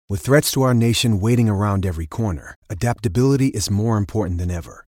With threats to our nation waiting around every corner, adaptability is more important than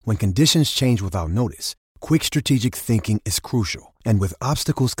ever. When conditions change without notice, quick strategic thinking is crucial. And with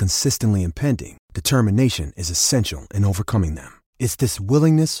obstacles consistently impending, determination is essential in overcoming them. It's this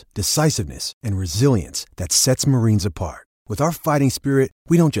willingness, decisiveness, and resilience that sets Marines apart. With our fighting spirit,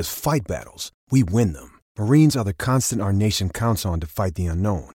 we don't just fight battles, we win them. Marines are the constant our nation counts on to fight the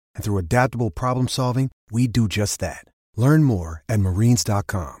unknown. And through adaptable problem solving, we do just that. Learn more at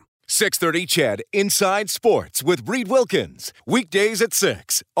marines.com. 630 CHED Inside Sports with Reed Wilkins. Weekdays at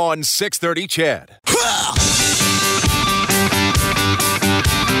 6 on 630 CHED.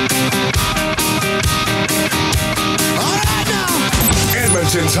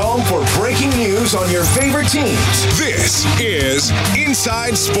 Edmonton's home for breaking news on your favorite teams. This is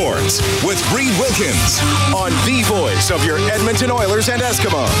Inside Sports with Reed Wilkins on the voice of your Edmonton Oilers and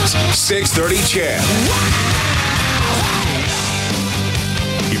Eskimos. 630 CHED.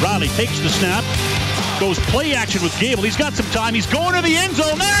 Riley takes the snap, goes play action with Gable. He's got some time. He's going to the end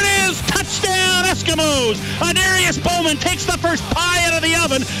zone. There it is. Touchdown, Eskimos. Darius Bowman takes the first pie out of the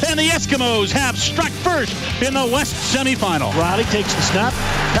oven, and the Eskimos have struck first in the West semifinal. Riley takes the snap,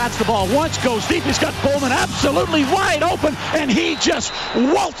 pats the ball once, goes deep. He's got Bowman absolutely wide open, and he just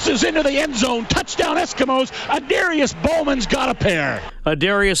waltzes into the end zone. Touchdown, Eskimos. Darius Bowman's got a pair.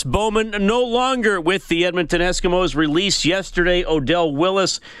 Darius Bowman no longer with the Edmonton Eskimos. Released yesterday. Odell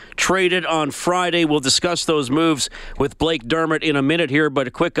Willis traded on Friday. We'll discuss those moves with Blake Dermott in a minute here, but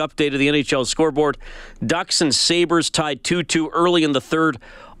a quick update of the NHL scoreboard. Ducks and Sabres tied 2-2 early in the third.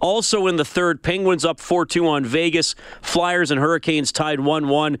 Also in the third, Penguins up 4-2 on Vegas. Flyers and Hurricanes tied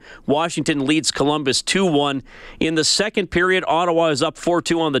 1-1. Washington leads Columbus 2-1. In the second period, Ottawa is up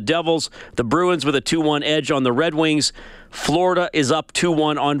 4-2 on the Devils. The Bruins with a 2-1 edge on the Red Wings. Florida is up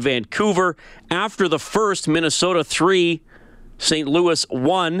 2-1 on Vancouver. After the first, Minnesota 3, St. Louis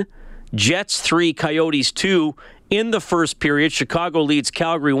 1, Jets 3, Coyotes 2. In the first period, Chicago leads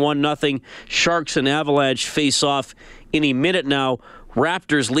Calgary 1-0. Sharks and Avalanche face off any minute now.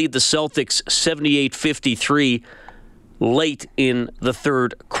 Raptors lead the Celtics 78-53 late in the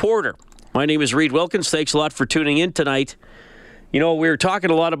third quarter. My name is Reed Wilkins. Thanks a lot for tuning in tonight. You know, we were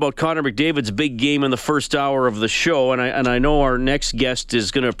talking a lot about Connor McDavid's big game in the first hour of the show, and I know our next guest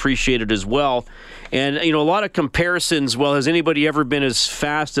is going to appreciate it as well. And, you know, a lot of comparisons. Well, has anybody ever been as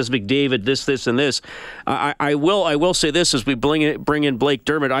fast as McDavid, this, and this? I will say this as we bring in Blake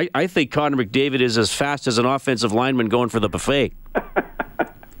Dermott. I think Connor McDavid is as fast as an offensive lineman going for the buffet.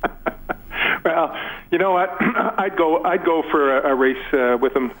 Well, you know what? I'd go for a race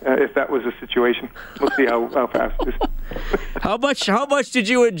with him if that was a situation. We'll see how fast it is. How much did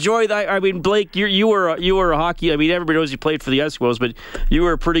you enjoy that? I mean, Blake, you were a hockey. I mean, everybody knows you played for the Eskimos, but you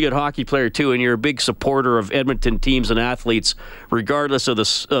were a pretty good hockey player too, and you're a big supporter of Edmonton teams and athletes, regardless of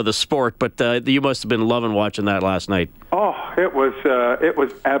the sport. But you must have been loving watching that last night. Oh, it was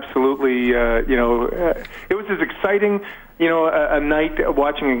absolutely it was as exciting. A night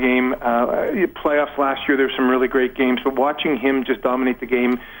watching a game. Playoffs last year, there were some really great games, but watching him just dominate the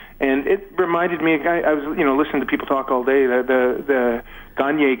game, and it reminded me. I was listening to people talk all day. The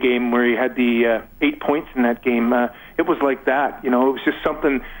Gagne game where he had the 8 points in that game. It was like that. It was just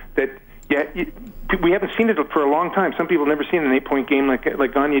something that. Yeah, we haven't seen it for a long time. Some people have never seen an 8-point game like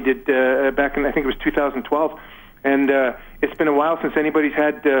Gagne did back in, I think it was 2012. And it's been a while since anybody's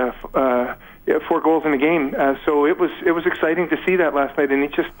had 4 goals in a game. So it was exciting to see that last night, and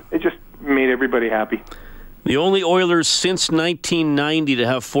it just made everybody happy. The only Oilers since 1990 to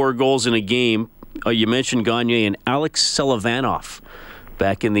have 4 goals in a game. You mentioned Gagne and Alex Selivanov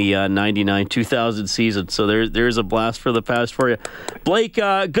back in the 99-2000 season. So there's a blast for the past for you. Blake,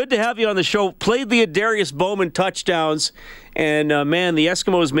 good to have you on the show. Played the Darius Bowman touchdowns, and man, the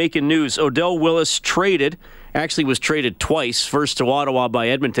Eskimos making news. Odell Willis was traded twice, first to Ottawa by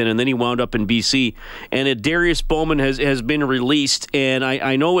Edmonton, and then he wound up in BC. And Darius Bowman has been released, and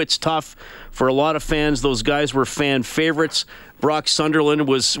I know it's tough for a lot of fans. Those guys were fan favorites. Brock Sunderland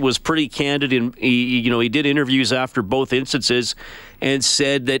was pretty candid, and he did interviews after both instances and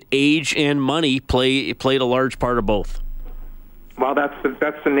said that age and money played a large part of both. Well, that's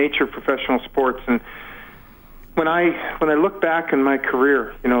the nature of professional sports, and when I look back in my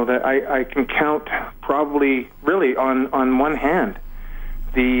career, that I can count probably really on one hand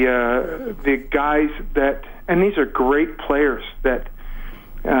the guys that, and these are great players that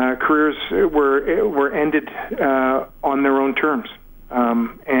careers were ended on their own terms,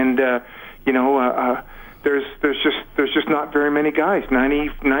 there's just not very many guys.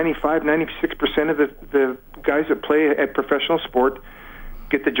 95-96% of the guys that play at professional sport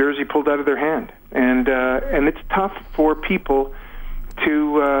get the jersey pulled out of their hand, and it's tough for people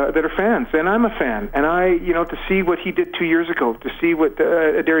that are fans, and I'm a fan, and to see what he did 2 years ago, to see what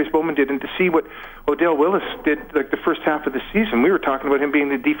Darius Bowman did, and to see what Odell Willis did, like the first half of the season. We were talking about him being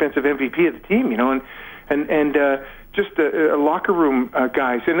the defensive MVP of the team, and just a locker room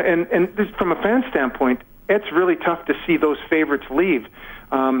guys, and this, from a fan standpoint, it's really tough to see those favorites leave,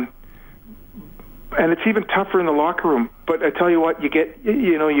 and it's even tougher in the locker room. But I tell you what,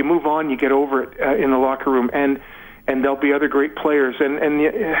 you move on, you get over it in the locker room, and there'll be other great players, and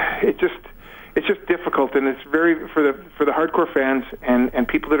it's just difficult, and it's very for the hardcore fans and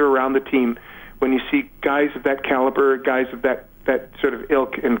people that are around the team. When you see guys of that caliber, guys of that sort of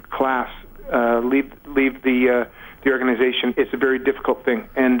ilk and class leave the organization, it's a very difficult thing,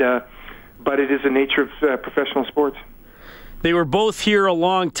 but it is the nature of professional sports. They were both here a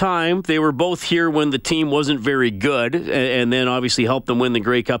long time. They were both here when the team wasn't very good, and then obviously helped them win the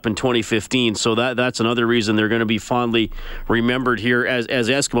Grey Cup in 2015. So that's another reason they're going to be fondly remembered here as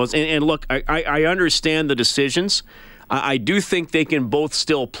Eskimos. And look, I understand the decisions. I do think they can both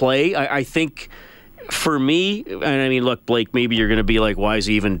still play. I think for me, and I mean, look, Blake, maybe you're going to be like, why is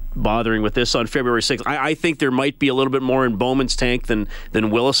he even bothering with this on February 6th? I think there might be a little bit more in Bowman's tank than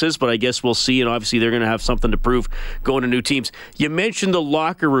Willis's, but I guess we'll see, and obviously they're going to have something to prove going to new teams. You mentioned the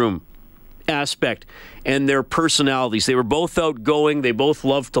locker room aspect and their personalities. They were both outgoing. They both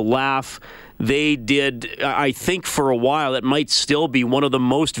loved to laugh. They did, I think for a while, it might still be one of the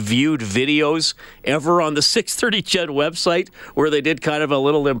most viewed videos ever on the 630 CHED website, where they did kind of a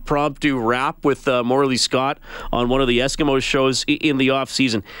little impromptu rap with Morley Scott on one of the Eskimos shows in the off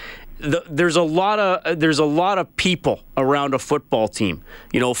season. There's a lot of people around a football team.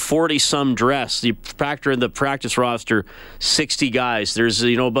 40-some dress. You factor in the practice roster, 60 guys. There's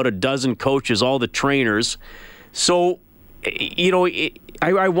about a dozen coaches, all the trainers. So,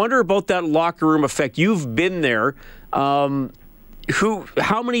 I wonder about that locker room effect. You've been there. How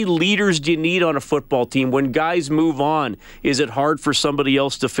many leaders do you need on a football team? When guys move on, is it hard for somebody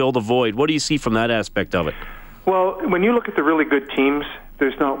else to fill the void? What do you see from that aspect of it? Well, when you look at the really good teams,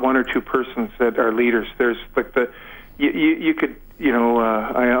 there's not one or two persons that are leaders. There's like you could,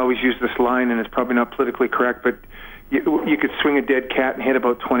 I always use this line, and it's probably not politically correct, but you could swing a dead cat and hit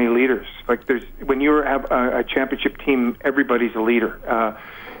about 20 leaders. Like when you have a championship team, everybody's a leader.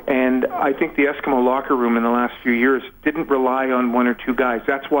 And I think the Eskimo locker room in the last few years didn't rely on one or two guys.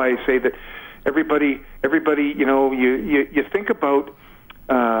 That's why I say that everybody, you think about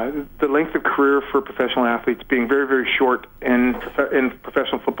the length of career for professional athletes being very, very short, and in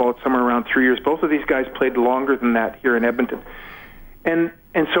professional football, it's somewhere around 3 years. Both of these guys played longer than that here in Edmonton.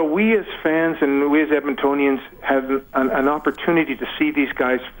 And so we as fans and we as Edmontonians have an opportunity to see these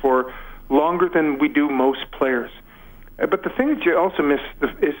guys for longer than we do most players. But the thing that you also miss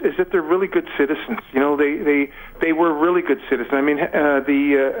is that they're really good citizens. They were really good citizens. I mean,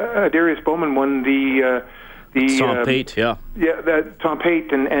 Darius Bowman won the Tom Pate, Tom Pate,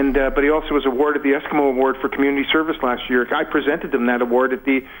 but he also was awarded the Eskimo Award for Community Service last year. I presented him that award at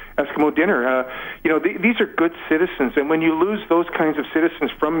the Eskimo dinner. These are good citizens, and when you lose those kinds of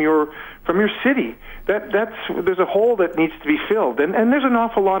citizens from your city, there's a hole that needs to be filled, and there's an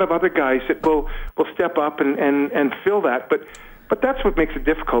awful lot of other guys that will step up and fill that, but that's what makes it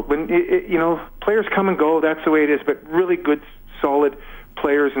difficult. When players come and go, that's the way it is. But really good, solid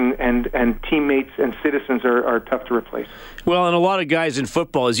players and teammates and citizens are tough to replace. Well, and a lot of guys in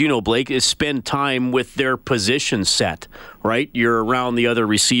football, as you know, Blake, spend time with their position set, right? You're around the other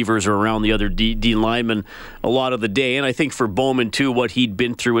receivers or around the other D linemen a lot of the day. And I think for Bowman, too, what he'd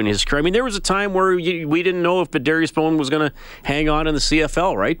been through in his career. I mean, there was a time where we didn't know if Darius Bowman was going to hang on in the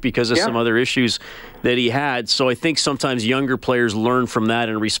CFL, right? Because of some other issues that he had. So I think sometimes younger players learn from that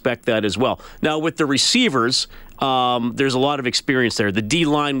and respect that as well. Now, with the receivers, there's a lot of experience there. The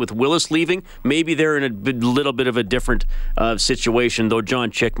D-line with Willis leaving, maybe they're in a little bit of a different situation, though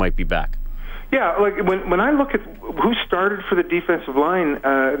John Chick might be back. Yeah, like when I look at who started for the defensive line,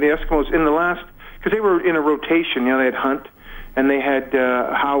 the Eskimos in the last, because they were in a rotation. They had Hunt, and they had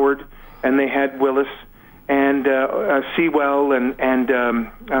Howard, and they had Willis, and Sewell, and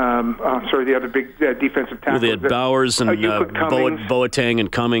the other big defensive tackles. Well, they had Bowers and Boateng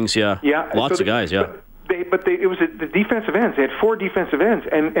and Cummings. Yeah, lots of guys. Yeah. It was the defensive ends. They had 4 defensive ends,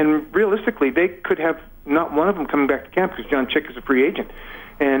 and realistically, they could have not one of them coming back to camp because John Chick is a free agent,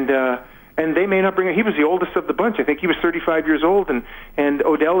 and they may not bring. He was the oldest of the bunch. I think he was 35 years old, and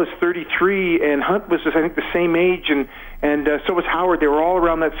Odell is 33, and Hunt was I think the same age, and so was Howard. They were all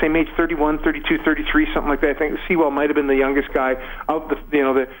around that same age, 31, 32, 33, something like that. I think Sewell might have been the youngest guy of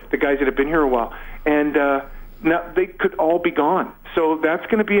the guys that have been here a while, and now they could all be gone. So that's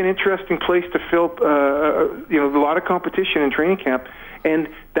going to be an interesting place to fill, a lot of competition in training camp. And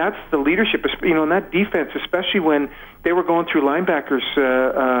that's the leadership, in that defense, especially when they were going through linebackers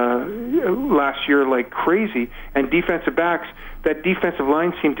last year like crazy, and defensive backs. That defensive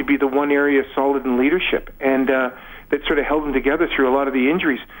line seemed to be the one area solid in leadership, and that sort of held them together through a lot of the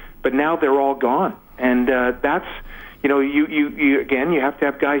injuries. But now they're all gone, and that's, you have to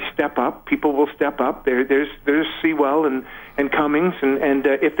have guys step up. People will step up. There's Sewell and Cummings, and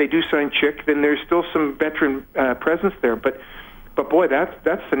if they do sign Chick, then there's still some veteran presence there. But boy,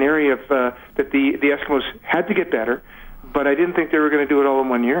 that's an area of that the Eskimos had to get better. But I didn't think they were going to do it all in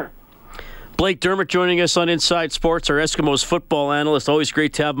 1 year. Blake Dermott joining us on Inside Sports, our Eskimos football analyst. Always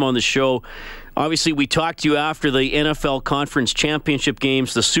great to have him on the show. Obviously, we talked to you after the NFL Conference Championship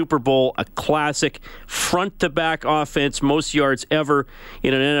games, the Super Bowl, a classic front-to-back offense, most yards ever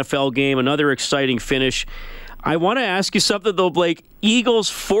in an NFL game, another exciting finish. I want to ask you something, though, Blake.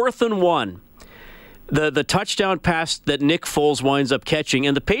 Eagles 4th and 1. The touchdown pass that Nick Foles winds up catching,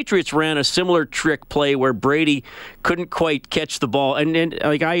 and the Patriots ran a similar trick play where Brady couldn't quite catch the ball. And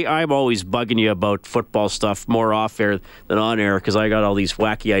I'm always bugging you about football stuff more off air than on air because I got all these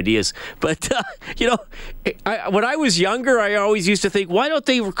wacky ideas. But when I was younger, I always used to think, why don't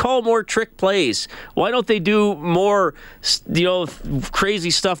they call more trick plays? Why don't they do more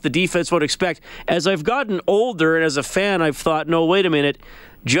crazy stuff the defense would expect? As I've gotten older and as a fan, I've thought, no, wait a minute,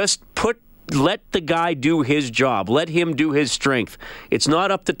 just let the guy do his job. Let him do his strength. It's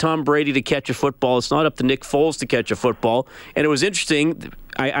not up to Tom Brady to catch a football. It's not up to Nick Foles to catch a football. And it was interesting.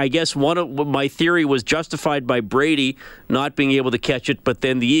 I guess one of my theory was justified by Brady not being able to catch it, but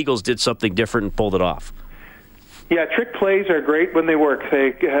then the Eagles did something different and pulled it off. Yeah, trick plays are great when they work.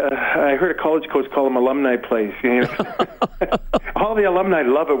 I heard a college coach call them alumni plays. All the alumni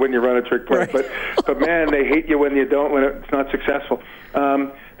love it when you run a trick play, right. but man, they hate you when you don't, when it's not successful.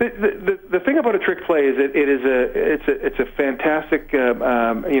 The thing about a trick play is it's a fantastic.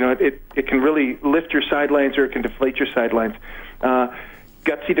 It can really lift your sidelines or it can deflate your sidelines.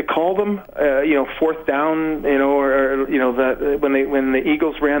 Gutsy to call them, fourth down, when the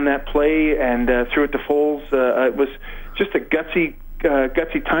Eagles ran that play and threw it to Foles, it was just a gutsy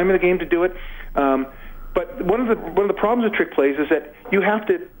time in the game to do it. But one of the problems with trick plays is that you have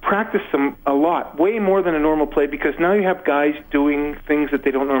to practice them a lot, way more than a normal play, because now you have guys doing things that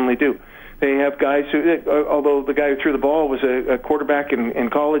they don't normally do. They have guys who, although the guy who threw the ball was a quarterback in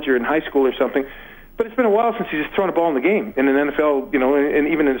college or in high school or something, but it's been a while since he's thrown a ball in the game in an NFL, and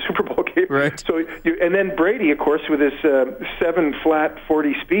even in a Super Bowl game. Right. So, and then Brady, of course, with his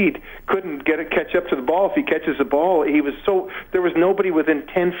 7-flat-40 speed, couldn't catch up to the ball. If he catches the ball, there was nobody within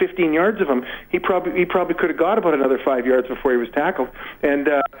 10, 15 yards of him. He probably could have got about another 5 yards before he was tackled. And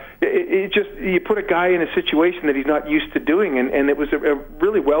you put a guy in a situation that he's not used to doing, and it was a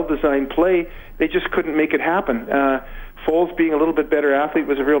really well-designed play. They just couldn't make it happen. Foles, being a little bit better athlete,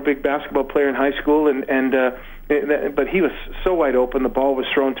 was a real big basketball player in high school, but he was so wide open. The ball was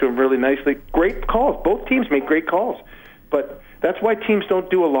thrown to him really nicely. Great calls. Both teams make great calls, but that's why teams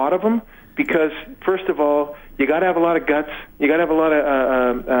don't do a lot of them. Because first of all, you got to have a lot of guts. You got to have a lot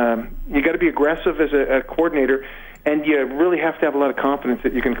of. You got to be aggressive as a coordinator. And you really have to have a lot of confidence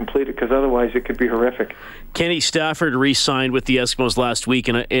that you can complete it, because otherwise it could be horrific. Kenny Stafford re-signed with the Eskimos last week,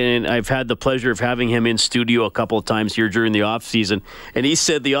 and I've had the pleasure of having him in studio a couple of times here during the offseason. And he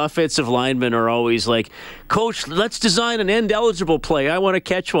said the offensive linemen are always like, Coach, let's design an end-eligible play. I want to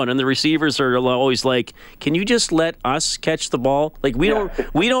catch one. And the receivers are always like, can you just let us catch the ball? Like, we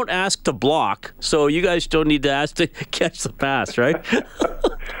don't ask to block, so you guys don't need to ask to catch the pass, right?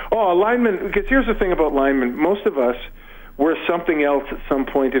 Oh, linemen, because here's the thing about linemen. Most of us were something else at some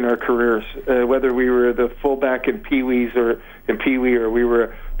point in our careers, whether we were the fullback in Pee Wee or we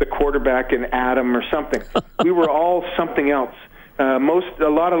were the quarterback in Adam or something. We were all something else. A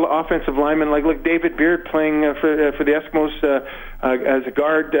lot of offensive linemen, like David Beard playing for the Eskimos as a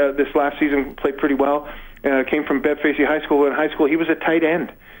guard this last season, played pretty well. Came from Bev Facey High School. In high school, he was a tight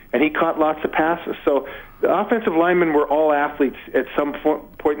end, and he caught lots of passes. So the offensive linemen were all athletes at some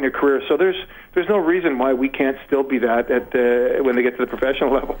point in their career. So there's no reason why we can't still be that when they get to the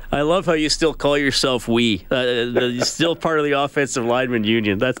professional level. I love how you still call yourself we. You're still part of the offensive lineman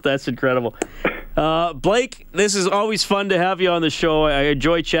union. That's incredible. Blake, this is always fun to have you on the show. I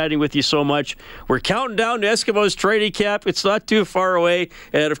enjoy chatting with you so much. We're counting down to Eskimos training camp. It's not too far away.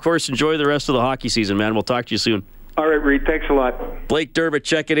 And, of course, enjoy the rest of the hockey season, man. We'll talk to you soon. All right, Reed. Thanks a lot. Blake Dermott,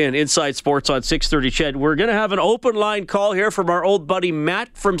 check it in. Inside Sports on 630 CHED. We're going to have an open line call here from our old buddy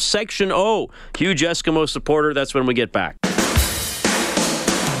Matt from Section O. Huge Eskimo supporter. That's when we get back.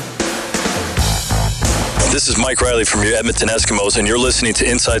 This is Mike Riley from your Edmonton Eskimos, and you're listening to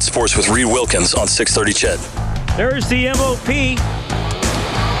Inside Sports with Reed Wilkins on 630 CHED. There's the MOP.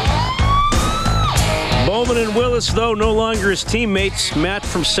 Bowman and Willis, though, no longer his teammates. Matt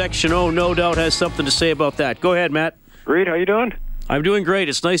from Section O, no doubt, has something to say about that. Go ahead, Matt. Reed, how you doing? I'm doing great.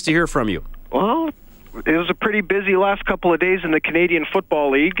 It's nice to hear from you. Well, it was a pretty busy last couple of days in the Canadian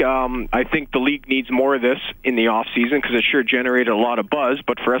Football League. I think the league needs more of this in the off-season because it sure generated a lot of buzz,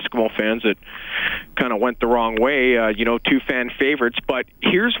 but for Eskimo fans, it kind of went the wrong way. Two fan favorites. But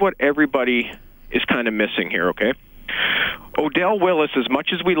here's what everybody is kind of missing here, okay? Odell Willis, as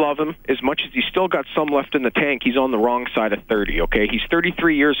much as we love him, as much as he's still got some left in the tank, he's on the wrong side of 30, okay? He's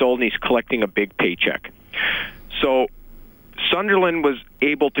 33 years old and he's collecting a big paycheck. So Sunderland was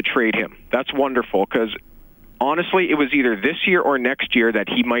able to trade him. That's wonderful because, honestly, it was either this year or next year that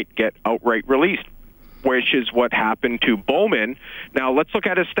he might get outright released, which is what happened to Bowman. Now, let's look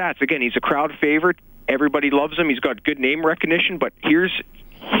at his stats. Again, he's a crowd favorite. Everybody loves him. He's got good name recognition, but here's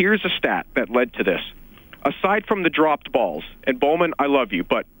a stat that led to this. Aside from the dropped balls, and Bowman, I love you,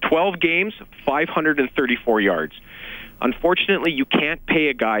 but 12 games, 534 yards. Unfortunately, you can't pay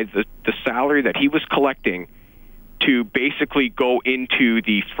a guy the salary that he was collecting to basically go into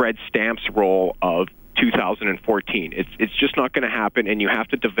the Fred Stamps role of 2014. It's just not going to happen, and you have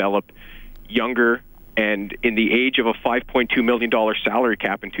to develop younger, and in the age of a $5.2 million salary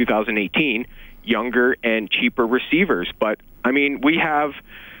cap in 2018, younger and cheaper receivers. But, I mean, we have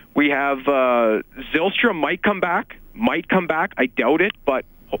Zylstra might come back. I doubt it, but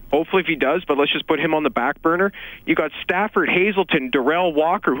hopefully if he does, but let's just put him on the back burner. You got Stafford, Hazelton, Darrell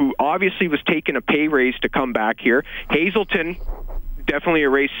Walker, who obviously was taking a pay raise to come back here. Hazelton, definitely a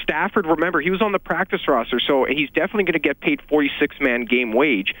raise. Stafford, remember, he was on the practice roster, so he's definitely going to get paid 46-man game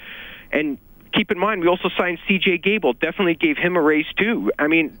wage. And keep in mind, we also signed C.J. Gable, definitely gave him a raise too. I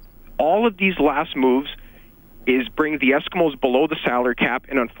mean, all of these last moves is bring the Eskimos below the salary cap,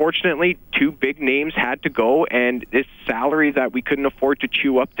 and unfortunately, two big names had to go, and this salary that we couldn't afford to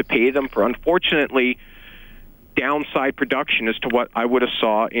chew up to pay them for, unfortunately, downside production as to what I would have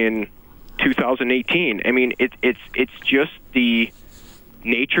saw in 2018. I mean, it's just the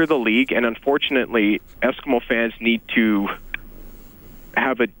nature of the league, and unfortunately, Eskimo fans need to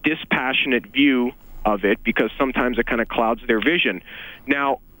have a dispassionate view of it because sometimes it kind of clouds their vision.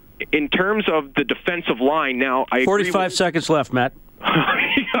 Now, in terms of the defensive line, now I 45 seconds left, Matt.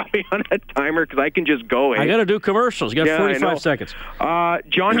 You got me on a timer because I can just go. I got to do commercials. You got 45 seconds.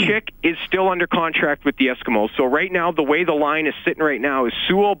 John Chick is still under contract with the Eskimos. So right now, the way the line is sitting right now is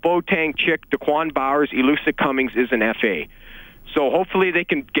Sewell, Boateng, Chick, Daquan Bowers, Elusa Cummings is an FA. So hopefully they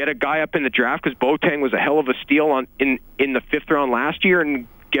can get a guy up in the draft because Boateng was a hell of a steal in the fifth round last year and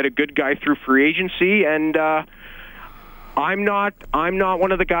get a good guy through free agency. And I'm not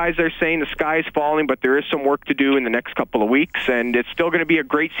one of the guys that are saying the sky is falling, but there is some work to do in the next couple of weeks, and it's still going to be a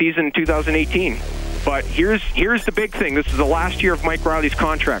great season in 2018. But here's the big thing. This is the last year of Mike Riley's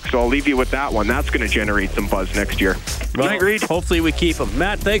contract, so I'll leave you with that one. That's going to generate some buzz next year. Well, agreed. Hopefully we keep him.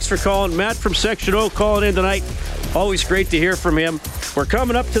 Matt, thanks for calling. Matt from Section O calling in tonight. Always great to hear from him. We're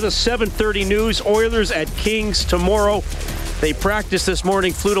coming up to the 7:30 news. Oilers at Kings tomorrow. They practiced this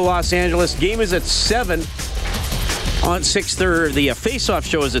morning, flew to Los Angeles. Game is at 7. On 6:30, the face-off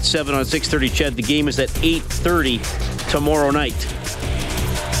show is at 7 on 6:30. Ched, the game is at 8:30 tomorrow night.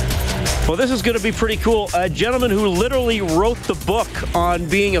 Well, this is going to be pretty cool. A gentleman who literally wrote the book on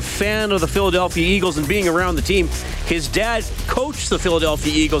being a fan of the Philadelphia Eagles and being around the team. His dad coached the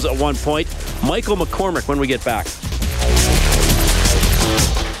Philadelphia Eagles at one point. Michael McCormick when we get back.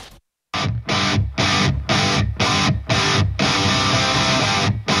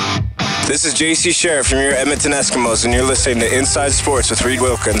 This is JC Sheriff from your Edmonton Eskimos, and you're listening to Inside Sports with Reed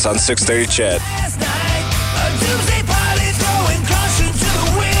Wilkins on 630 Ched.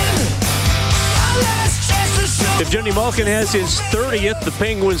 If Jenny Malkin has his 30th, the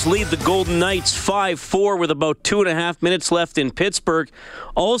Penguins lead the Golden Knights 5-4 with about 2.5 minutes left in Pittsburgh.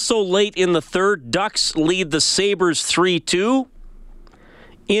 Also late in the third, Ducks lead the Sabres 3-2.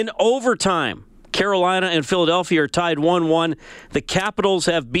 In overtime, Carolina and Philadelphia are tied 1-1. The Capitals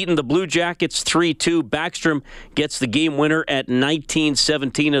have beaten the Blue Jackets 3-2. Backstrom gets the game winner at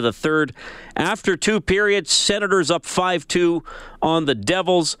 19:17 of the third. After two periods, Senators up 5-2 on the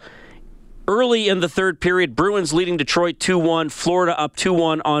Devils. Early in the third period, Bruins leading Detroit 2-1. Florida up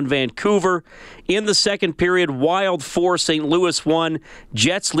 2-1 on Vancouver. In the second period, Wild 4, St. Louis 1.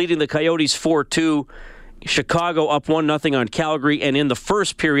 Jets leading the Coyotes 4-2. Chicago up 1-0 on Calgary, and in the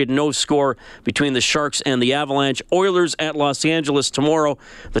first period, no score between the Sharks and the Avalanche. Oilers at Los Angeles tomorrow.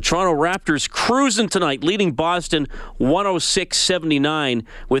 The Toronto Raptors cruising tonight, leading Boston 106-79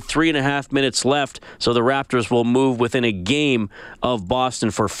 with 3.5 minutes left. So the Raptors will move within a game of Boston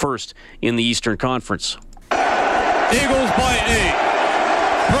for first in the Eastern Conference. Eagles by 8.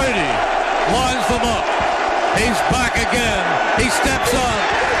 Brady lines them up. He's back again. He steps up.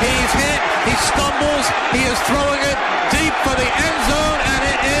 He's hit. He stumbles. He is throwing it deep for the end zone, and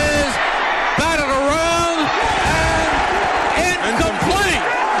it is batted around and incomplete.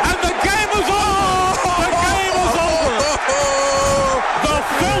 And the game is over. The game is over. The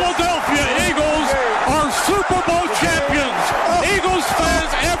Philadelphia Eagles are Super Bowl champions. Eagles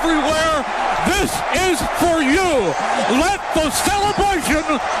fans everywhere, this is for you. Let the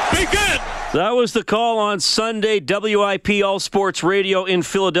celebration begin. That was the call on Sunday. WIP All Sports Radio in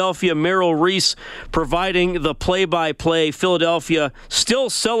Philadelphia. Merrill Reese providing the play-by-play. Philadelphia still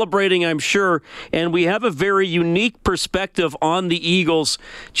celebrating, I'm sure, and we have a very unique perspective on the Eagles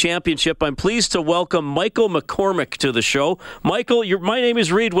championship. I'm pleased to welcome Michael McCormick to the show. Michael, my name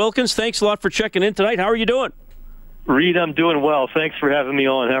is Reed Wilkins. Thanks a lot for checking in tonight. How are you doing? Reed, I'm doing well. Thanks for having me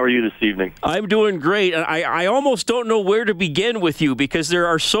on. How are you this evening? I'm doing great. I almost don't know where to begin with you because there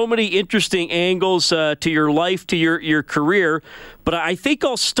are so many interesting angles to your life, to your career. But I think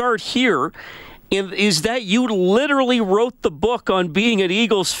I'll start here. Is that you literally wrote the book on being an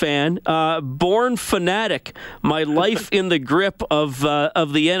Eagles fan, Born Fanatic, My Life in the Grip of the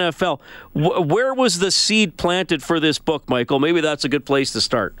NFL. Where was the seed planted for this book, Michael? Maybe that's a good place to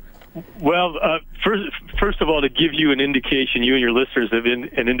start. Well, first of all, to give you an indication, you and your listeners have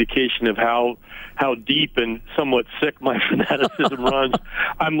an indication of how deep and somewhat sick my fanaticism runs.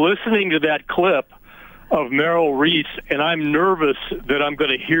 I'm listening to that clip of Merrill Reese, and I'm nervous that I'm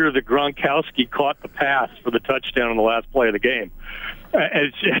going to hear that Gronkowski caught the pass for the touchdown on the last play of the game.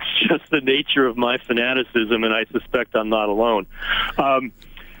 It's just the nature of my fanaticism, and I suspect I'm not alone.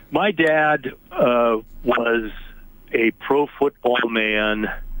 My dad was a pro football man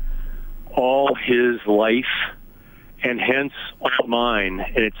all his life, and hence all mine.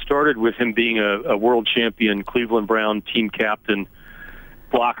 And it started with him being a world champion Cleveland Brown team captain,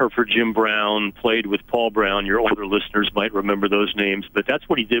 blocker for Jim Brown, played with Paul Brown. Your older listeners might remember those names, but that's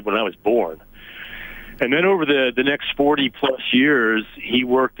what he did when I was born. And then over the next 40-plus years, he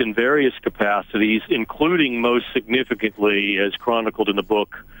worked in various capacities, including most significantly, as chronicled in the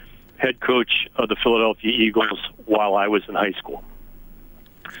book, head coach of the Philadelphia Eagles while I was in high school.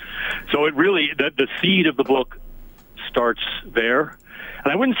 So it really, the seed of the book starts there.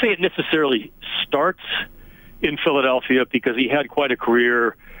 And I wouldn't say it necessarily starts in Philadelphia because he had quite a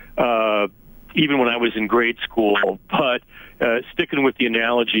career even when I was in grade school. But sticking with the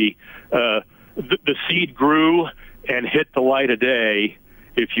analogy, the seed grew and hit the light of day,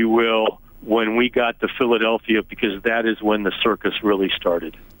 if you will, when we got to Philadelphia, because that is when the circus really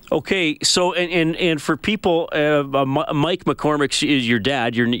started. Okay, so and for people, Mike McCormick is your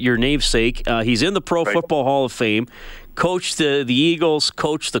dad, your namesake. He's in the Pro Football Hall of Fame. Coached the Eagles,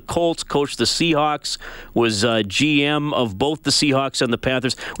 coached the Colts, coached the Seahawks. Was GM of both the Seahawks and the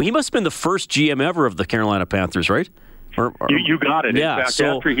Panthers. Well, he must have been the first GM ever of the Carolina Panthers, right? You got it. Yeah, in fact,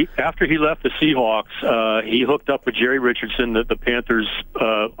 after he left the Seahawks, he hooked up with Jerry Richardson, the Panthers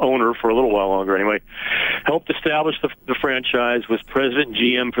owner, for a little while longer anyway. Helped establish the franchise, was president and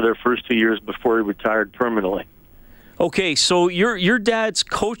GM for their first 2 years before he retired permanently. Okay, so your dad's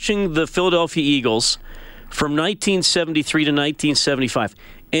coaching the Philadelphia Eagles from 1973 to 1975.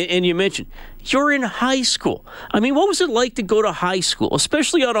 And you mentioned you're in high school. I mean, what was it like to go to high school,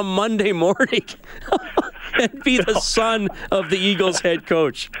 especially on a Monday morning, and be the son of the Eagles head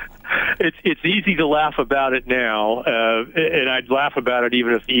coach? It's easy to laugh about it now, and I'd laugh about it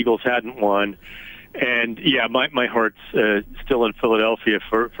even if the Eagles hadn't won. And, yeah, my heart's still in Philadelphia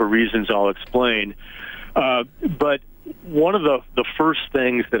for reasons I'll explain. But one of the first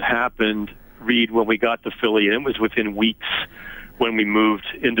things that happened, Reed, when we got to Philly, and it was within weeks when we moved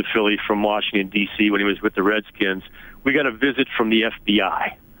into Philly from Washington, D.C., when he was with the Redskins, we got a visit from the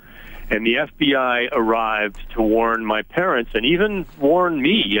FBI. And the FBI arrived to warn my parents and even warn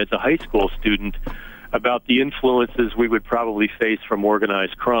me as a high school student about the influences we would probably face from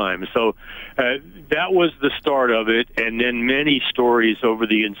organized crime. So that was the start of it, and then many stories over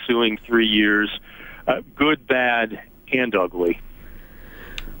the ensuing 3 years, good, bad, and ugly.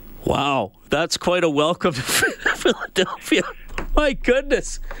 Wow, that's quite a welcome to Philadelphia. My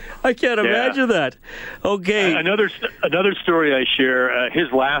goodness, I can't imagine that. Okay. Another story I share,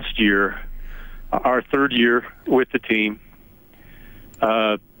 his last year, our third year with the team,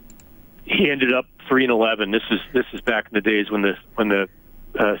 he ended up 3-11. This is back in the days when the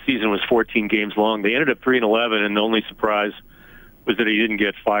season was 14 games long. They ended up 3-11, and the only surprise was that he didn't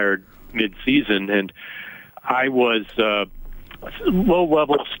get fired mid-season. And I was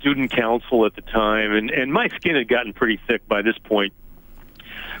low-level student council at the time, and my skin had gotten pretty thick by this point.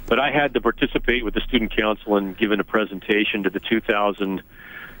 But I had to participate with the student council and given a presentation to the 2,000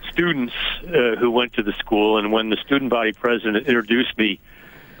 students who went to the school, and when the student body president introduced me,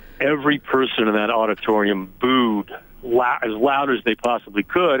 every person in that auditorium booed as loud as they possibly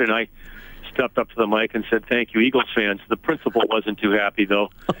could, and I stepped up to the mic and said, "Thank you, Eagles fans." The principal wasn't too happy, though.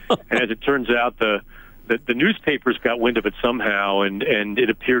 And as it turns out, the newspapers got wind of it somehow, and it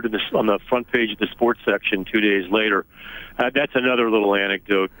appeared on the front page of the sports section 2 days later. That's another little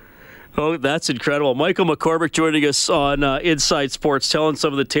anecdote. Oh, that's incredible. Michael McCormick joining us on Inside Sports, telling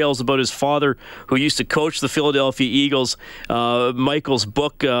some of the tales about his father who used to coach the Philadelphia Eagles. Michael's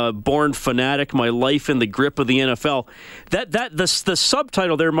book, Born Fanatic, My Life in the Grip of the NFL. The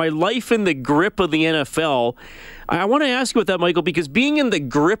subtitle there, My Life in the Grip of the NFL. I want to ask you about that, Michael, because being in the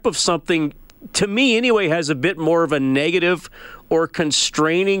grip of something, to me anyway, has a bit more of a negative or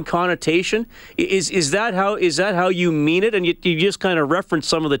constraining connotation. Is that how you mean it? And you just kind of reference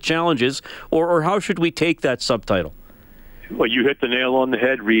some of the challenges, or how should we take that subtitle? Well, you hit the nail on the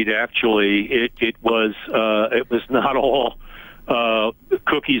head, Reed. Actually, it was not all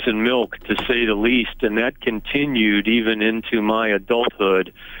cookies and milk, to say the least, and that continued even into my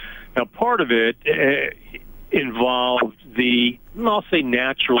adulthood. Now, part of it involved the, I'll say,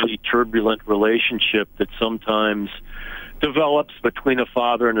 naturally turbulent relationship that sometimes develops between a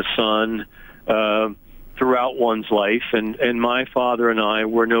father and a son throughout one's life, and my father and I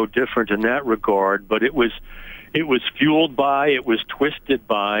were no different in that regard. But it was fueled by, it was twisted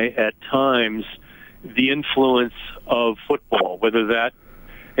by, at times, the influence of football, whether that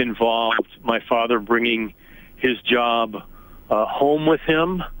involved my father bringing his job home with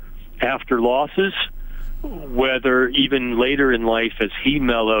him after losses, whether even later in life as he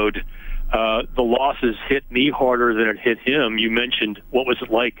mellowed, the losses hit me harder than it hit him. You mentioned what was it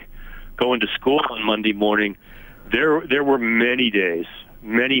like going to school on Monday morning. There were many days,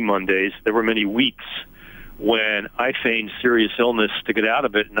 many Mondays, there were many weeks when I feigned serious illness to get out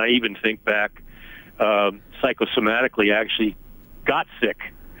of it, and I even think back psychosomatically, I actually got sick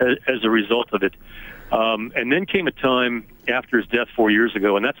as a result of it. And then came a time after his death 4 years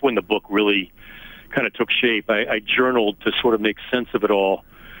ago, and that's when the book really kind of took shape. I journaled to sort of make sense of it all.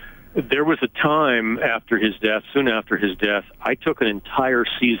 There was a time after his death, soon after his death, I took an entire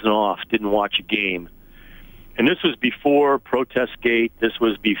season off, didn't watch a game. And this was before Protestgate. This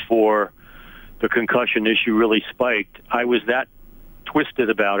was before the concussion issue really spiked. I was that twisted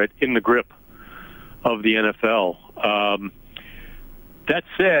about it, in the grip of the NFL. That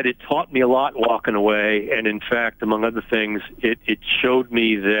said, it taught me a lot walking away, and in fact, among other things, it showed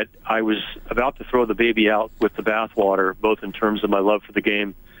me that I was about to throw the baby out with the bathwater, both in terms of my love for the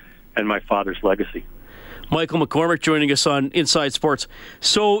game and my father's legacy. Michael McCormick joining us on Inside Sports.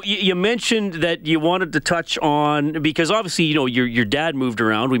 So you mentioned that you wanted to touch on, because obviously, you know, your dad moved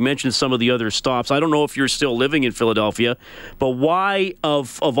around. We mentioned some of the other stops. I don't know if you're still living in Philadelphia, but why,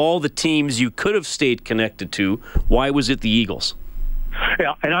 of all the teams you could have stayed connected to, why was it the Eagles?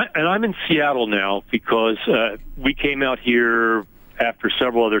 Yeah, and I'm in Seattle now because we came out here after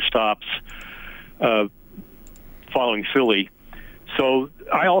several other stops following Philly. So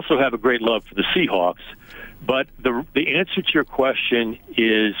I also have a great love for the Seahawks. But the answer to your question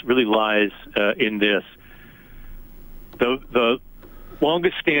really lies in this. The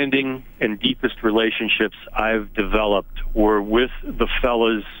longest standing and deepest relationships I've developed were with the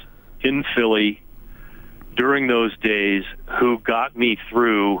fellas in Philly during those days who got me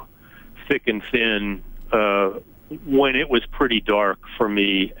through thick and thin when it was pretty dark for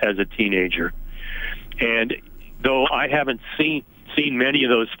me as a teenager. And though I haven't seen many of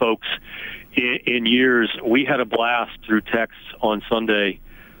those folks in years, we had a blast through texts on Sunday.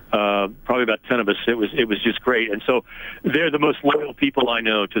 Probably about 10 of us. It was just great. And so they're the most loyal people I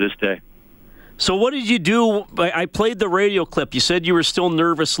know to this day. So what did you do? I played the radio clip. You said you were still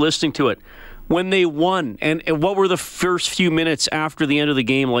nervous listening to it. When they won, and what were the first few minutes after the end of the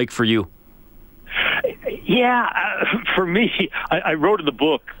game like for you? Yeah, for me, I wrote in the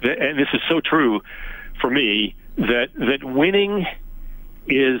book, and this is so true for me, that winning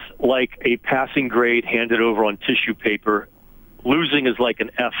is like a passing grade handed over on tissue paper. Losing is like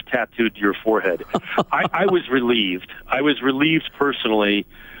an F tattooed to your forehead. I was relieved. I was relieved personally,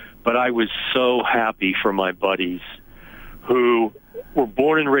 but I was so happy for my buddies who were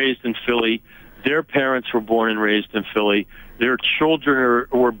born and raised in Philly. Their parents were born and raised in Philly. Their children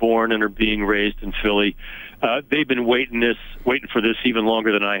were born and are being raised in Philly. They've been waiting for this even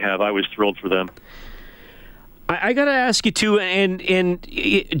longer than I have. I was thrilled for them. I got to ask you too, and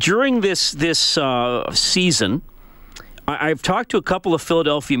during this season, I've talked to a couple of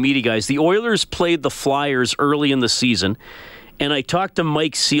Philadelphia media guys. The Oilers played the Flyers early in the season, and I talked to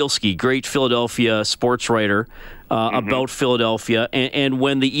Mike Sealski, great Philadelphia sports writer, about Philadelphia. And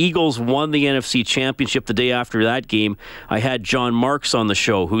when the Eagles won the NFC Championship the day after that game, I had John Marks on the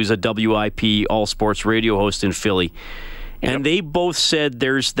show, who's a WIP all-sports radio host in Philly. And they both said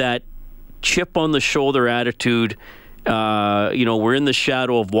there's that chip-on-the-shoulder attitude. We're in the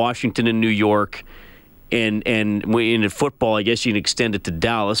shadow of Washington and New York. And in football, I guess you can extend it to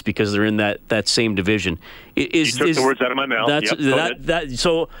Dallas because they're in that same division. You took the words out of my mouth.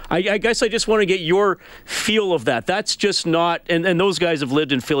 So I guess I just want to get your feel of that. That's just not, and those guys have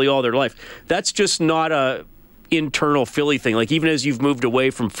lived in Philly all their life. That's just not a internal Philly thing. Like, even as you've moved away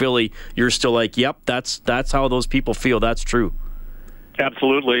from Philly, you're still like, yep, that's how those people feel. That's true.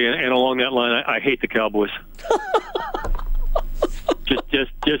 Absolutely, and along that line, I hate the Cowboys.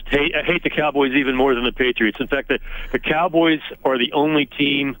 Just hate. I hate the Cowboys even more than the Patriots. In fact, the Cowboys are the only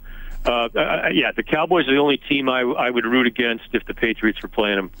team. The Cowboys are the only team I would root against if the Patriots were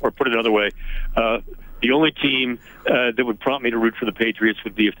playing them. Or put it another way, the only team that would prompt me to root for the Patriots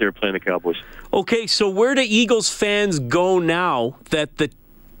would be if they were playing the Cowboys. Okay, so where do Eagles fans go now that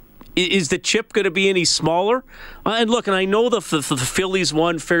is the chip going to be any smaller? And look, and I know the Phillies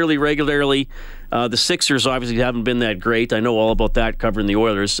won fairly regularly. The Sixers obviously haven't been that great. I know all about that covering the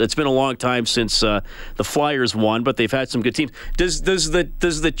Oilers. It's been a long time since the Flyers won, but they've had some good teams. Does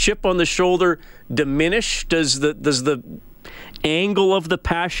the chip on the shoulder diminish? Does the angle of the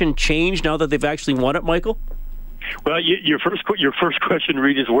passion change now that they've actually won it, Michael? Well, your first question,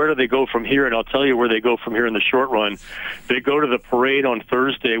 Reed, is where do they go from here? And I'll tell you where they go from here in the short run. They go to the parade on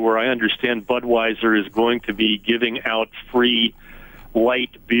Thursday, where I understand Budweiser is going to be giving out free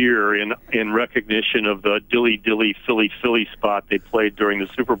light beer in recognition of the Dilly Dilly Philly spot they played during the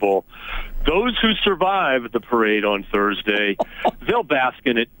Super Bowl. Those who survive the parade on Thursday, they'll bask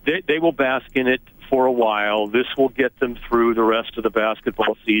in it. They will bask in it for a while. This will get them through the rest of the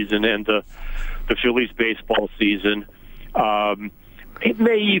basketball season and the Phillies baseball season. It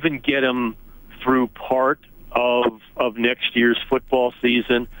may even get them through part of next year's football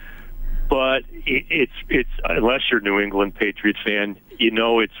season. But it's unless you're a New England Patriots fan,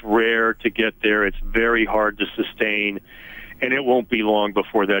 it's rare to get there. It's very hard to sustain, and it won't be long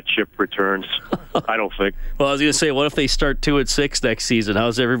before that chip returns. I don't think. Well, I was going to say, what if they start 2-6 next season?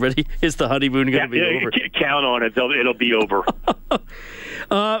 How's everybody? Is the honeymoon going to be over? Count on it. It'll be over.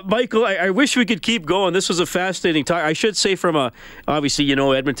 Michael, I wish we could keep going. This was a fascinating talk. I should say obviously,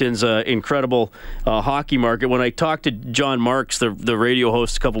 Edmonton's incredible hockey market. When I talked to John Marks, the radio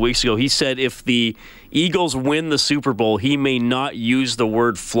host, a couple weeks ago, he said if the Eagles win the Super Bowl, he may not use the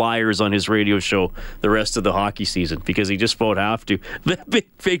word Flyers on his radio show the rest of the hockey season because he just won't have to.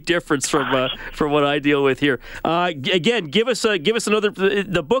 Big difference from what I deal with here. Again, give us another.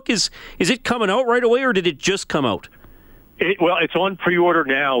 The book is it coming out right away or did it just come out? It's on pre-order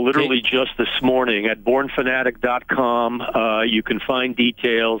now, literally just this morning at bornfanatic.com. You can find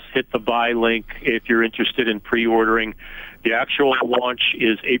details. Hit the buy link if you're interested in pre-ordering. The actual launch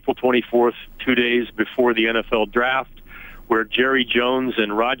is April 24th, 2 days before the NFL draft, where Jerry Jones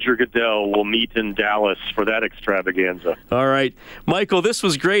and Roger Goodell will meet in Dallas for that extravaganza. All right. Michael, this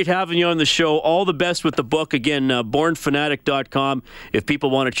was great having you on the show. All the best with the book. Again, bornfanatic.com. If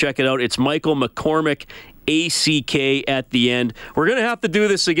people want to check it out, it's Michael McCormick, ACK at the end. We're going to have to do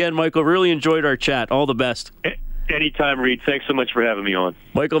this again, Michael. Really enjoyed our chat. All the best. Anytime, Reed. Thanks so much for having me on.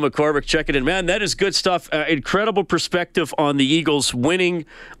 Michael McCormick, check it in. Man, that is good stuff. Incredible perspective on the Eagles winning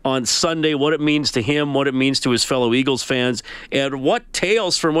on Sunday, what it means to him, what it means to his fellow Eagles fans, and what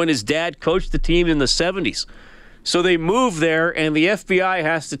tales from when his dad coached the team in the 70s. So they move there, and the FBI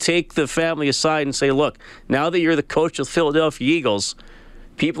has to take the family aside and say, look, now that you're the coach of the Philadelphia Eagles,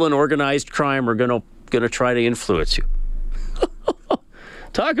 people in organized crime are going to try to influence you.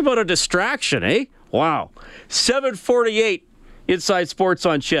 Talk about a distraction, eh? Wow. 7:48 Inside Sports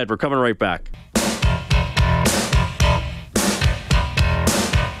on Ched. We're coming right back.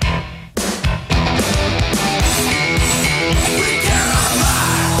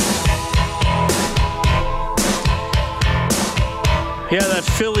 Yeah, that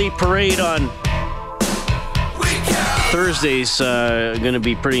Philly parade on Thursday's going to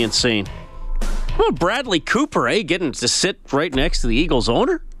be pretty insane. How about Bradley Cooper, getting to sit right next to the Eagles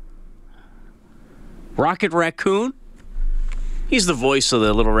owner? Rocket Raccoon? He's the voice of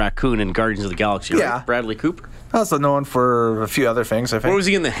the little raccoon in Guardians of the Galaxy, right? Bradley Cooper. Also known for a few other things, I think. What was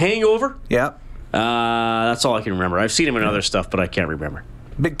he in The Hangover? Yeah. That's all I can remember. I've seen him in other stuff, but I can't remember.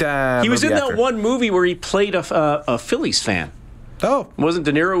 Big time. He was in actor. that one movie where he played a Phillies fan. Oh. Wasn't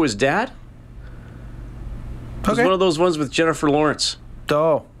De Niro his dad? It was one of those ones with Jennifer Lawrence.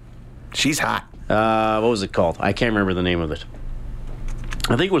 Oh. She's hot. What was it called? I can't remember the name of it.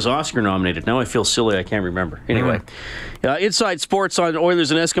 I think it was Oscar nominated. Now I feel silly. I can't remember. Anyway, Inside Sports on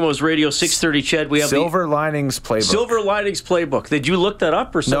Oilers and Eskimos Radio, 6:30. Ched, we have Silver Linings Playbook. Silver Linings Playbook. Did you look that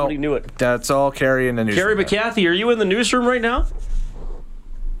up or somebody knew it? That's all Carrie in the newsroom. Carrie McCarthy, are you in the newsroom right now?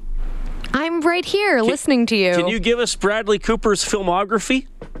 I'm right here listening to you. Can you give us Bradley Cooper's filmography?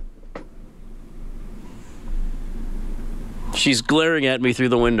 She's glaring at me through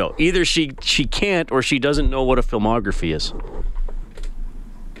the window. Either she can't or she doesn't know what a filmography is.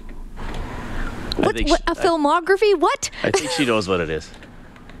 What a filmography? What? I think she knows what it is.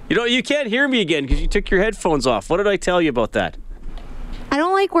 You can't hear me again because you took your headphones off. What did I tell you about that? I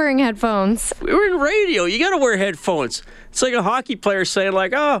don't like wearing headphones. We're in radio. You got to wear headphones. It's like a hockey player saying,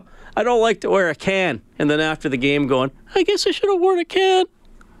 like, oh, I don't like to wear a can. And then after the game going, I guess I should have worn a can.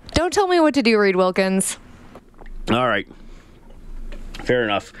 Don't tell me what to do, Reed Wilkins. All right. Fair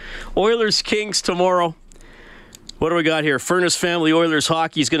enough. Oilers-Kings tomorrow. What do we got here? Furnace Family Oilers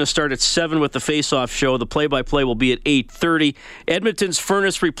hockey is going to start at 7 with the face-off show. The play-by-play will be at 8:30. Edmonton's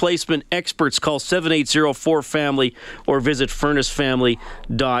furnace replacement experts call 780-4FAMILY or visit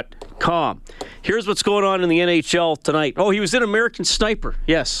furnacefamily.com. Here's what's going on in the NHL tonight. Oh, he was in American Sniper.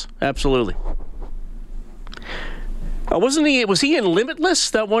 Yes, absolutely. Was he in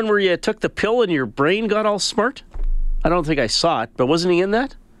Limitless? That one where you took the pill and your brain got all smart? I don't think I saw it, but wasn't he in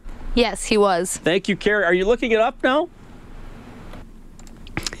that? Yes, he was. Thank you, Carrie. Are you looking it up now?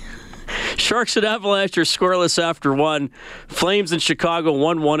 Sharks and Avalanche are scoreless after 1. Flames and Chicago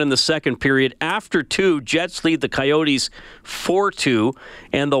 1-1 in the second period. After 2, Jets lead the Coyotes 4-2,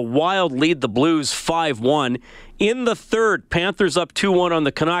 and the Wild lead the Blues 5-1. In the third, Panthers up 2-1 on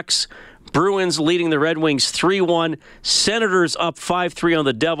the Canucks. Bruins leading the Red Wings 3-1. Senators up 5-3 on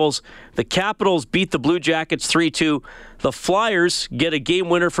the Devils. The Capitals beat the Blue Jackets 3-2. The Flyers get a game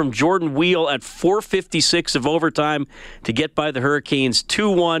winner from Jordan Wheel at 4:56 of overtime to get by the Hurricanes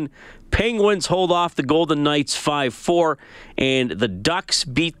 2-1. Penguins hold off the Golden Knights 5-4, and the Ducks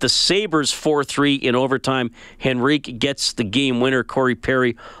beat the Sabres 4-3 in overtime. Henrique gets the game winner. Corey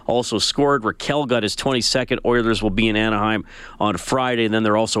Perry also scored. Raquel got his 22nd. Oilers will be in Anaheim on Friday, and then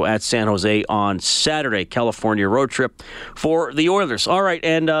they're also at San Jose on Saturday. California road trip for the Oilers. All right,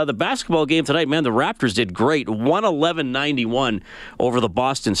 and the basketball game tonight, man, the Raptors did great. 111-91 over the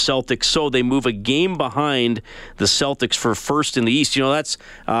Boston Celtics, so they move a game behind the Celtics for first in the East. That's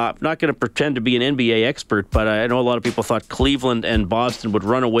not going to pretend to be an NBA expert, but I know a lot of people thought Cleveland and Boston would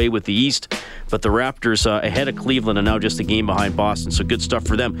run away with the East, but the Raptors ahead of Cleveland and now just a game behind Boston, so good stuff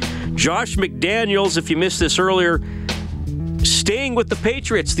for them. Josh McDaniels, if you missed this earlier, staying with the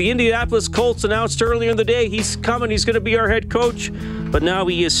Patriots. The Indianapolis Colts announced earlier in the day he's coming, he's going to be our head coach, but now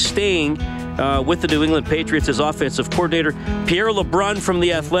he is staying with the New England Patriots as offensive coordinator. Pierre LeBrun from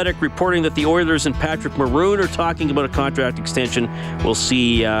The Athletic reporting that the Oilers and Patrick Maroon are talking about a contract extension. We'll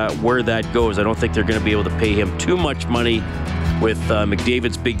see where that goes. I don't think they're going to be able to pay him too much money with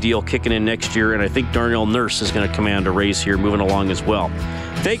McDavid's big deal kicking in next year, and I think Darnell Nurse is going to command a raise here moving along as well.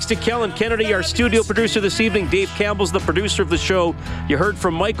 Thanks to Kellen Kennedy, our studio producer this evening. Dave Campbell's the producer of the show. You heard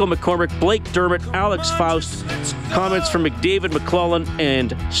from Michael McCormick, Blake Dermott, Alex Faust, comments from McDavid, McClellan,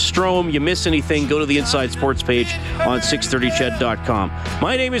 and Strome. You miss anything, go to the Inside Sports page on 630ched.com.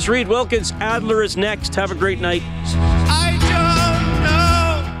 My name is Reed Wilkins. Adler is next. Have a great night. I don't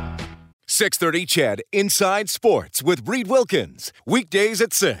know. 630 Ched Inside Sports with Reed Wilkins. Weekdays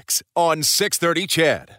at 6 on 630 Ched.